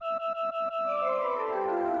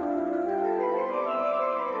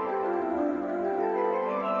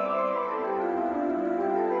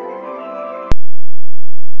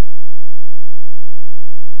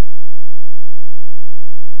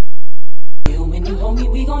you hold me,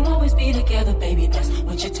 we gon' always be together, baby. That's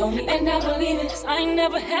what you told me, and I believe it. 'Cause I ain't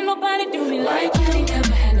never had nobody do me like you. I ain't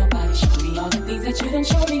never had nobody show me all the things that you done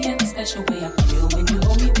show me, and the special way I feel when you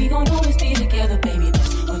hold me, we gon' always be together, baby.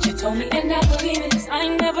 That's what you told me, and I believe it. 'Cause I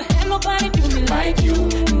ain't never had nobody do me like you.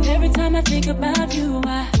 And every time I think about you,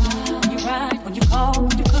 you ride when you call,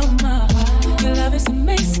 when you come up. Your love is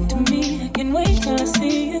amazing to me. I can't wait till I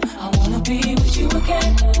see you. I wanna be with you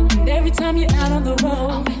again. And every time you're out on the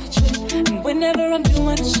road, I'll make a trip. And whenever I'm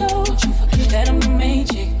doing a show, don't you forget that I'm the main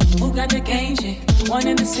chick who got the game chick, one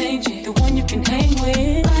and the same chick, the one you can hang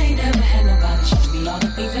with. I ain't never had nobody show me all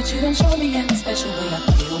the things that you done show me, and the special way I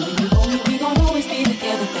feel when you hold me. We gon' always be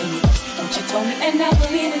together, baby. That's what you told me, and I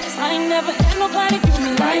believe it. 'Cause I ain't never had nobody do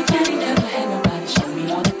me like you. I ain't never had nobody show me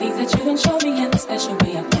all the things that you done show me, and the special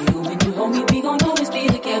way I feel when you hold me. We gon' always be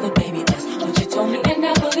together, baby. That's what you told me, and I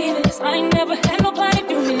believe it. 'Cause I ain't never had nobody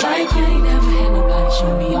do me like you. I ain't never had nobody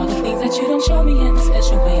show me all the things that you done show me, and the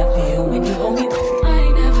special way I feel when you hold me. I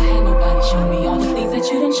ain't never had nobody show me all the things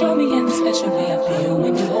that you done show me, and the special way I feel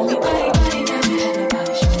when you hold me. I ain't never had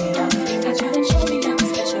nobody show me all the things that you done show me, and the special way I feel when you hold me. I ain't never had nobody show me all the things that you done show me, and the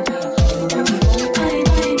special way I feel when you hold me. I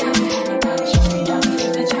ain't never had nobody show me all the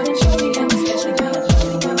things that you done show me, and the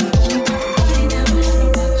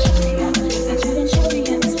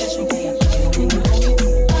special way I feel when you hold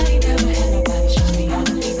me. I ain't never had nobody show me all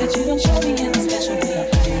the things that you done show me, and the special way I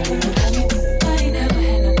feel when you hold me. I ain't never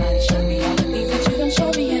had nobody show me all the things that you done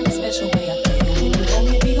show me, and the special way I feel when you hold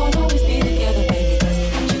me. We gon' always be together, baby. That's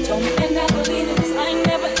what you told me, and I believe it. 'Cause I ain't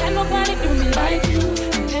never had nobody do me like you.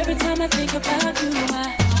 And every time I think about you, you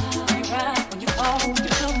ride when you fall, when you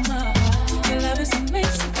come up. Your love is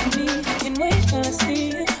amazing to me. I can't wait till I see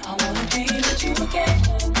you. I wanna be with you again.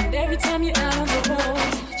 And every time you're out on the road,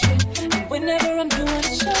 and whenever I'm doing a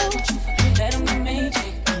show, don't you forget that I'm the main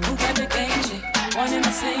chick who got the game chick, one and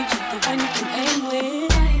the same chick, the one you can hang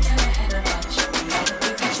with. I ain't never had nobody show me all the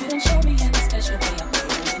things that you done show me, and the special way I feel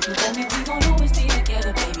when you hold me. We gon' always be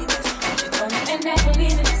together, baby. That's what you told me, and I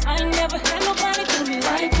believe it. 'Cause I ain't never had nobody do me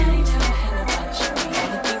like you. I ain't never had nobody show me all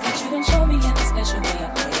the things that you done show me, and the special way I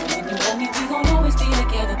feel when you hold me. We gon' always be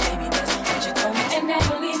together, baby. That's what you told me, and I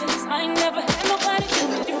believe it. 'Cause I ain't never had nobody do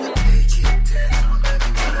me. Take it down, baby,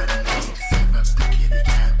 what I need to save up the kitty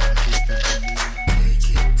cat, but keep it me. Take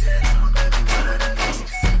it down, baby, what I need to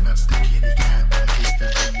save up the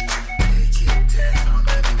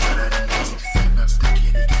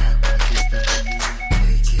kitty cat, but keep it me.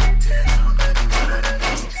 Take it down, baby, what I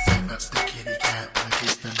need to save up the kitty cat, but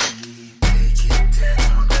keep it me. Take it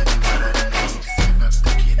down, baby, what I need to save up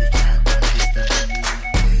the kitty cat, but keep it me.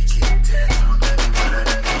 Take it down, baby, what I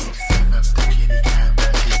need to save up the kitty cat,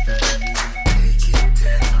 but keep it me. Take it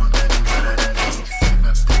down, baby, what I need to save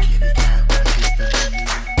up the kitty cat, but keep it me.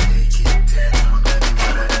 Take it down, baby,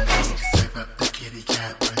 what I need to save up the kitty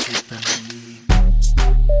cat, but keep it me.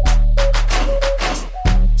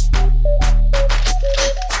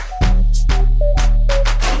 Take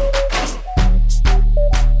it down, baby, what I need to save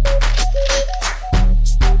up the kitty cat, but keep it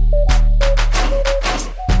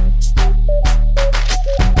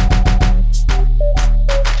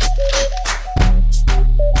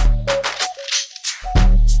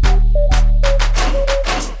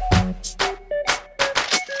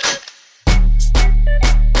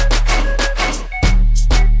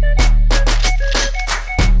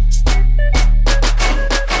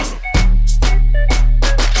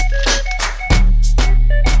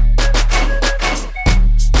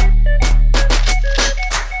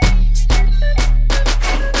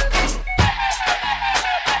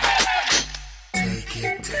Take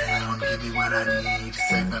it down, give me what I need to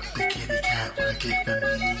save up the kitty cat, we're keeping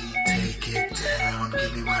me. Take it down,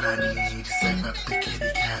 give me what I need to save up the kitty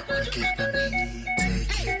cat, we're keeping me.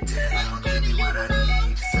 Take it down, give me what I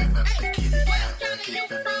need to save up the kitty cat, we're keeping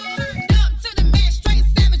me. Up to the man, straight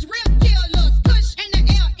savage, real killers. Kush in the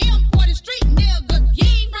air, imported street niggas. You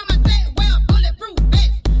ain't from my set, well, bulletproof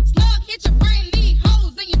vest. Slug hit your brain, leave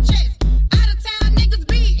holes in your chest. Out of town niggas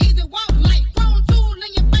be easy, walk like chrome tool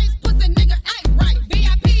in your face, pussy nigga act right.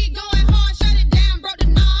 VIP going hard, shut it down, broke the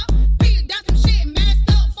knob. Beat down some shit, messed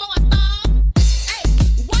up for a star. Hey,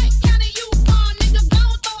 what county you from, nigga?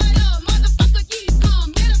 Gon' throw it up, motherfucker, keep calm.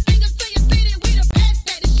 Middle finger to your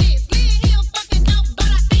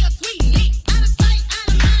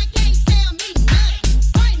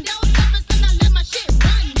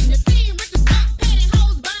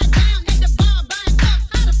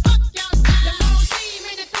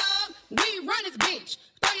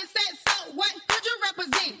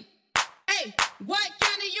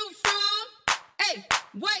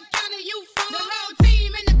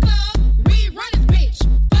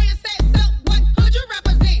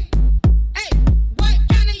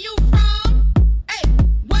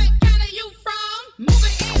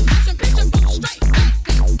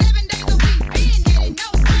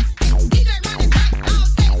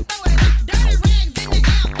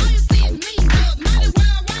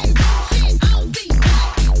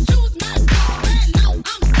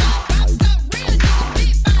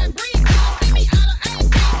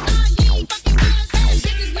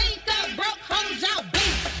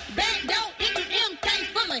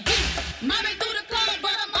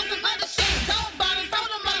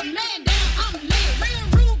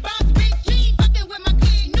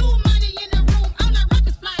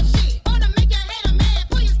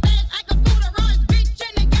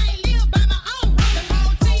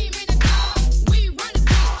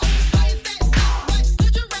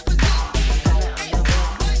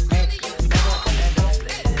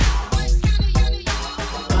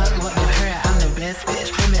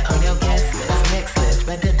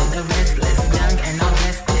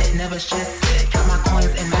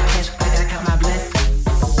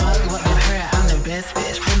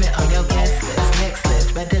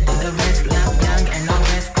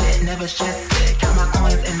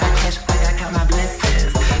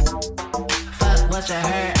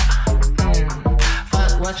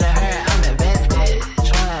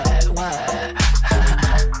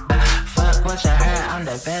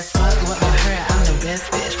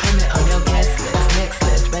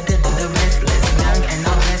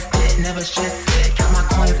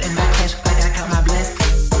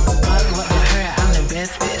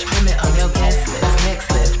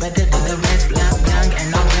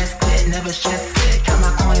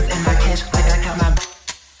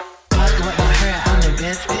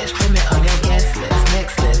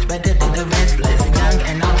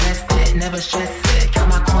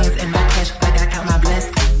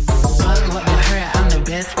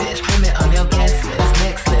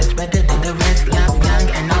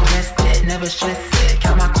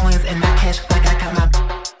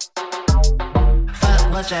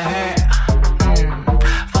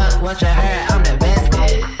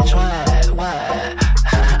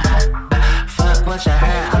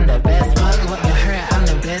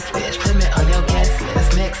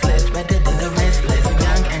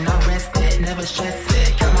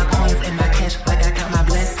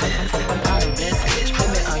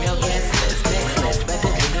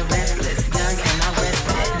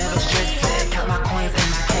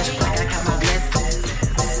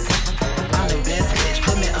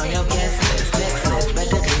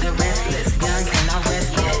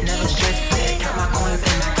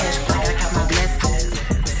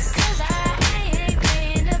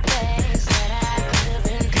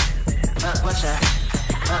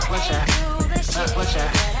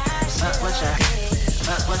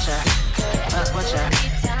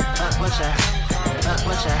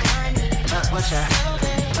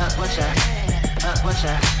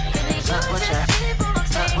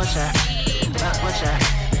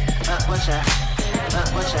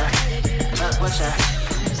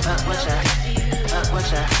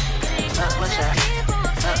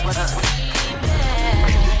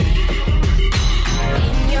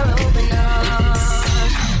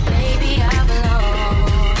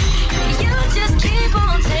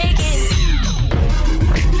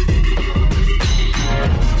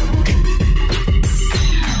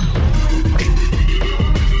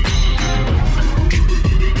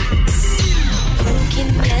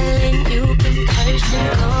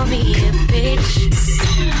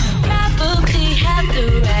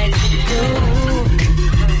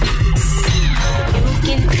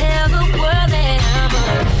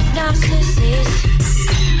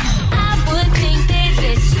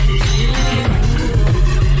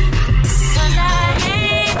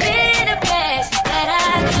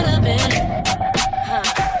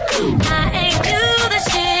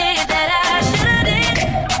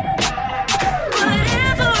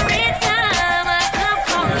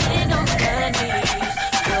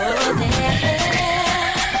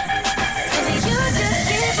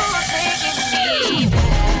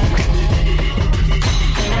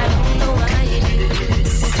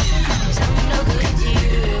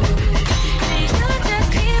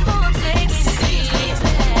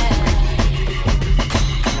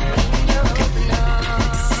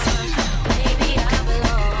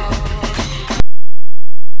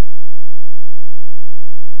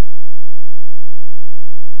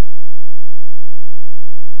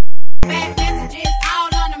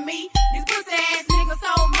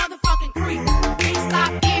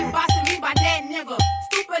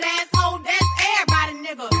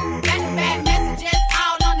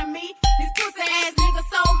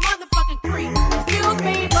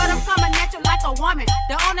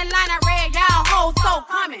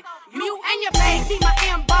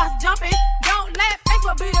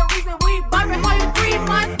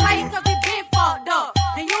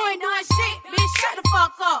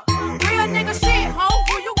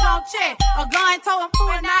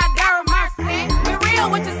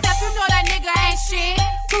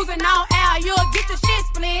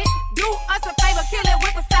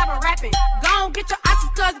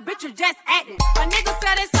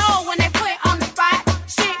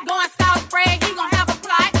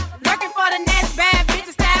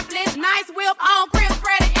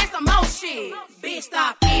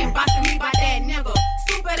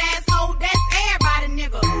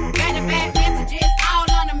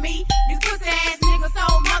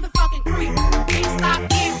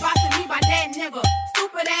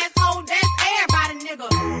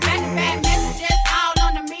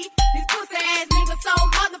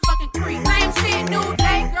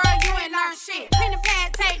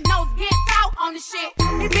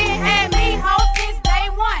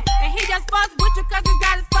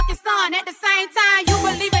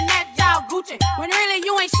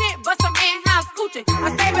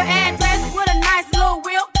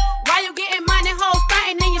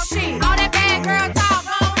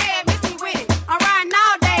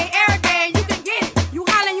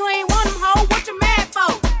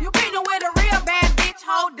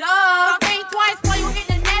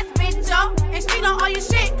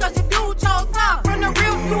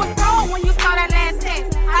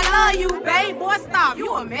boy, stop.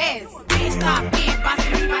 You a mess. Bitch, stop being bossy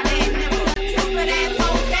me by that nigga. Stupid ass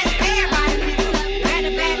hoe, that's everybody nigga. Back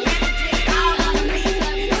to back messages all under me.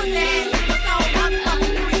 These pussy ass niggas so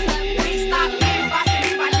motherfucking free. Bitch, stop being bossy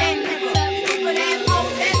me by that nigga. Stupid ass hoe,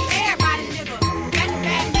 that's everybody nigga. Back to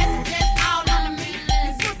back messages all under me.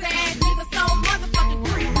 These pussy ass niggas so motherfucking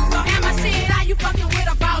free. So am I shit, how you fucking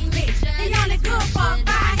with a boss bitch? He only good for a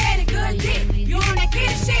fine-headed good dick. You on that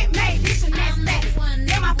kid shit, mate, this and that's that.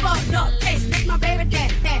 Damn, I fucked up, taste, make my baby daddy.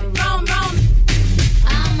 Wrong, wrong.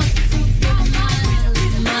 I'm a super mommy,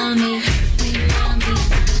 sweet mommy.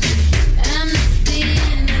 Amnesty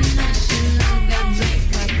International got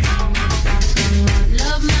makeup on my back.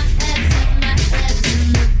 Love my ass in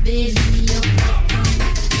the video.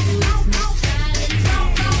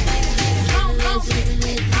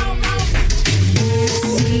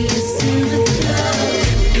 See us in the club,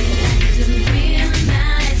 acting real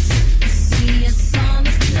nice. See us on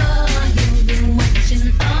the floor, you've been watching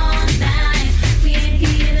all night. We ain't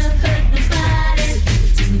here to hurt nobody. Give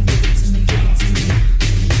it to me, give it to me.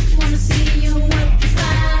 Wanna see you work your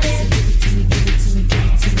body. Give it to me, give it to me, give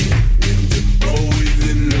it to me. Boys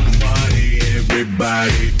in the party,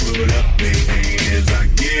 everybody put up their hands. I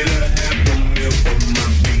get a half a meal for my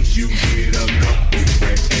beats, you get a couple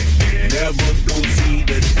grand. Never gon' see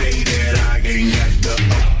the day that I ain't got the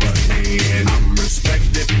upper hand. I'm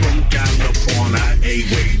respected from California,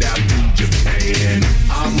 way down to Japan.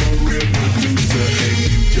 I'm a real producer and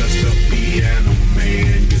you just a piano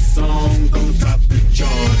man. Your song gon' top the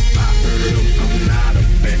charts, I heard 'em, I'm not a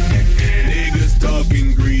fan. Niggas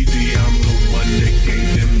talking greasy, I'm the one that gave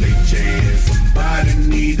them they chance. Somebody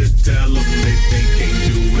need to tell them that they can't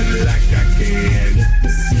do it like I can.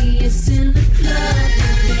 You see us in the club,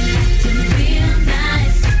 you've been acting real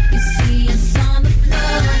nice. You see us on the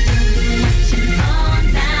floor, you've been watching all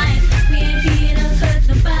night. We ain't here to hurt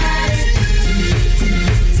nobody. Give it to me, give it to me,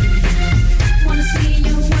 give it to me. Wanna see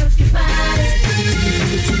you work your body. Give it to me,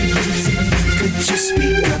 give it to me, give it to me. Could you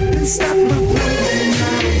speak up and stop my blowing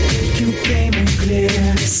out? You came in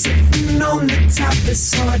clear. Sitting on the top,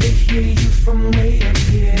 it's hard to hear you from way up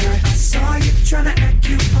here. I saw you tryna act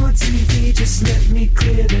you on TV, just let me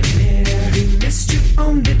clear the air. We missed you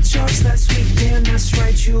on the charts last week, damn, that's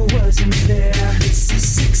right, you wasn't there. It's so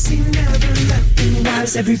sexy, never left, and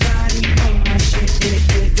why's everybody on my shit?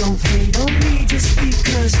 Don't hate on me just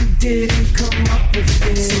because you didn't come up with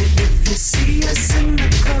it. So if you see us in the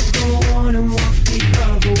club, go on and walk the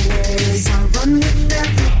other way. 'Cause our run would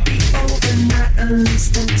never be over, not at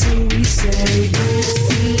least until we say,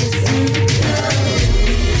 See us in the club,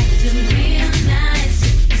 acting real nice.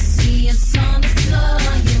 You see us on the floor,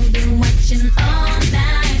 you've been watching all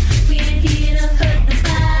night. We ain't here to hurt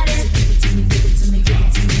nobody. Give it to me, give it to me, give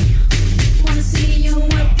it to me. Wanna see you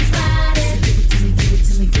work your body. Give it to me, give it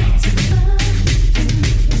to me, give it to me.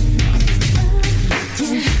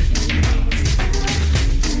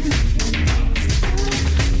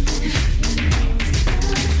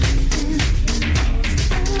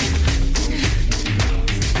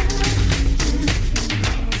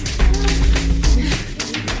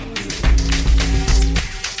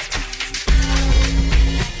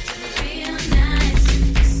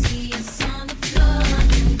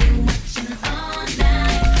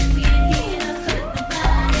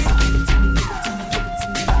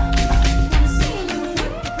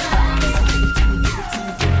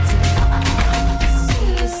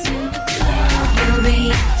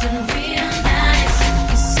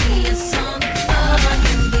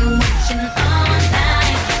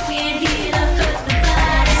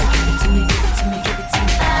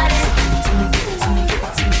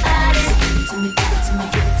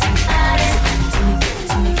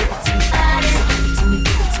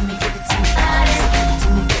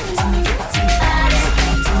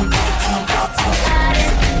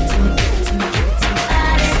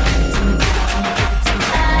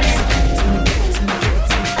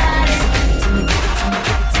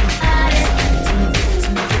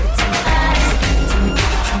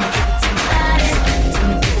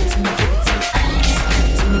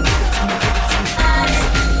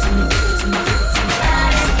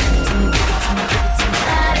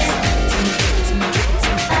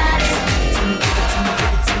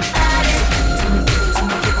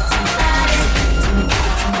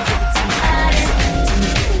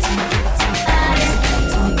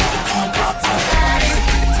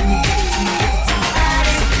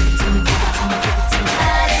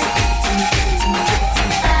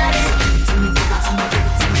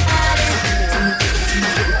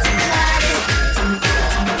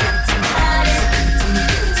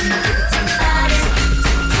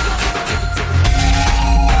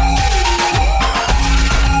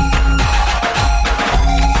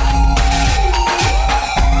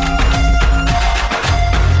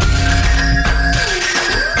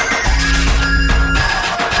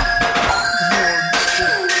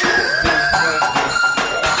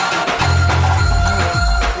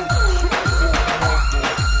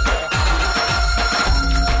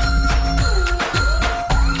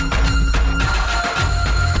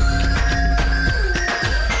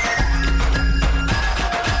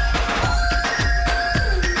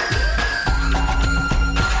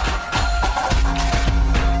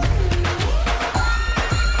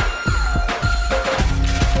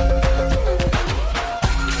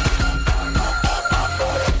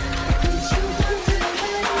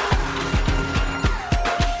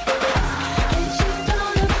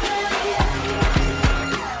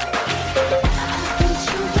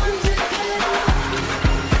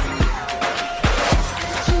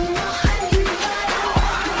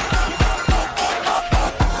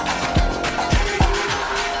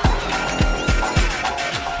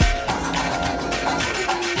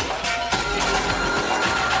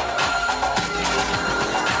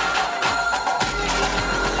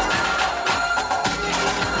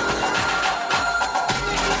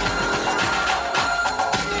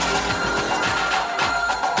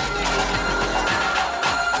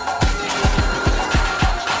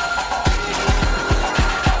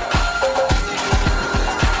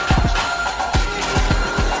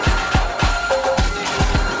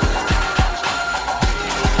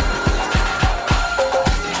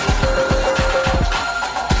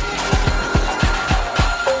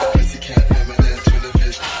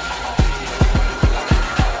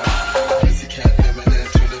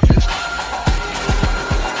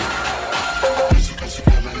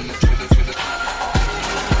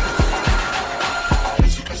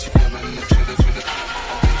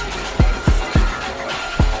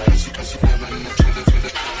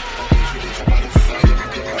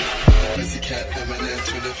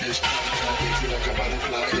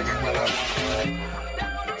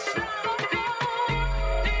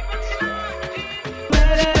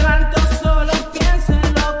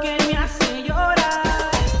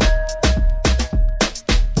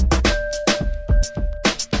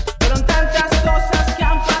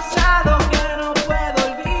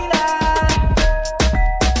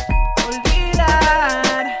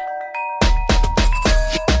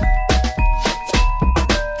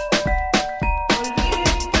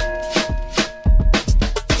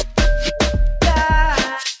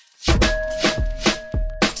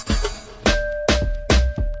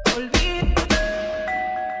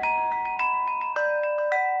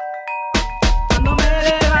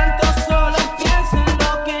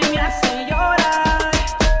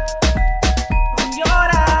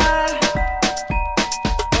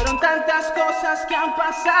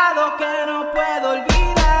 que no puede